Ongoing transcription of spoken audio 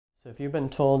So if you've been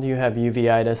told you have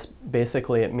uveitis,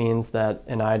 basically it means that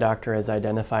an eye doctor has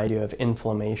identified you have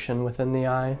inflammation within the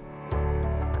eye.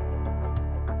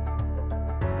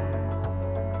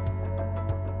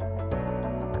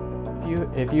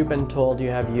 If you've been told you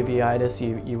have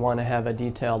uveitis, you want to have a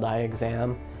detailed eye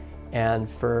exam. And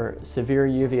for severe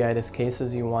uveitis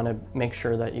cases, you want to make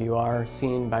sure that you are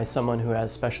seen by someone who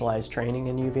has specialized training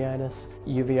in uveitis.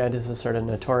 Uveitis is sort of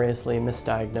notoriously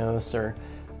misdiagnosed or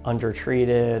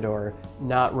undertreated or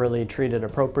not really treated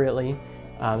appropriately.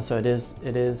 So it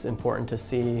is important to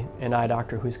see an eye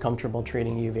doctor who's comfortable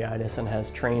treating uveitis and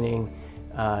has training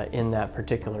in that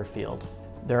particular field.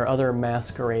 There are other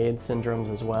masquerade syndromes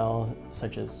as well,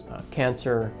 such as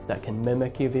cancer that can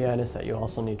mimic uveitis that you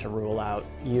also need to rule out.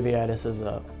 Uveitis is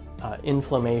an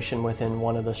inflammation within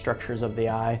one of the structures of the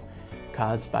eye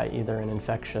caused by either an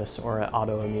infectious or an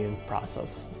autoimmune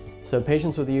process. So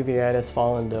patients with uveitis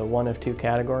fall into one of two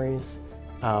categories.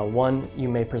 One, you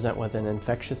may present with an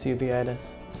infectious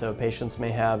uveitis. So patients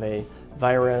may have a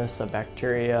virus, a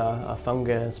bacteria, a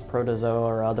fungus, protozoa,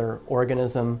 or other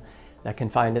organism that can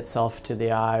find itself to the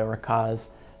eye or cause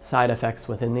side effects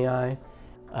within the eye.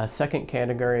 A second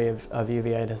category of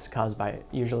uveitis is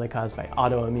usually caused by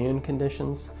autoimmune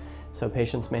conditions. So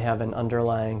patients may have an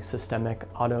underlying systemic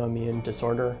autoimmune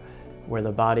disorder where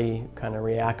the body kind of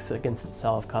reacts against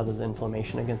itself, causes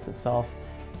inflammation against itself,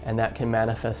 and that can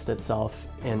manifest itself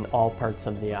in all parts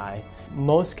of the eye.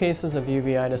 Most cases of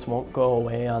uveitis won't go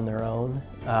away on their own,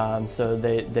 so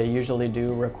they usually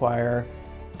do require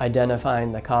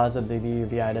identifying the cause of the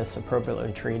uveitis,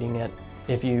 appropriately treating it.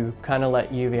 If you kind of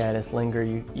let uveitis linger,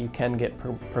 you can get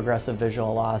progressive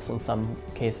visual loss. In some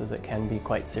cases it can be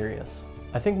quite serious.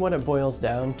 I think what it boils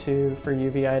down to for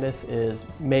uveitis is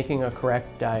making a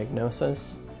correct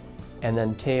diagnosis and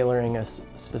then tailoring a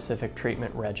specific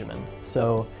treatment regimen.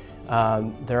 So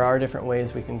there are different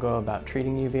ways we can go about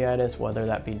treating uveitis, whether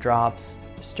that be drops,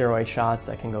 steroid shots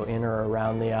that can go in or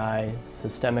around the eye,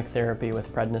 systemic therapy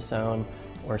with prednisone,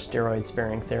 or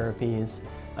steroid-sparing therapies.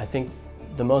 I think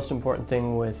the most important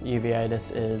thing with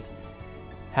uveitis is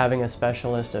having a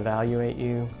specialist evaluate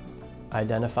you,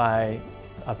 identify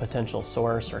a potential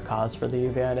source or cause for the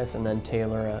uveitis, and then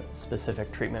tailor a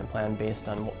specific treatment plan based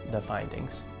on the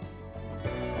findings.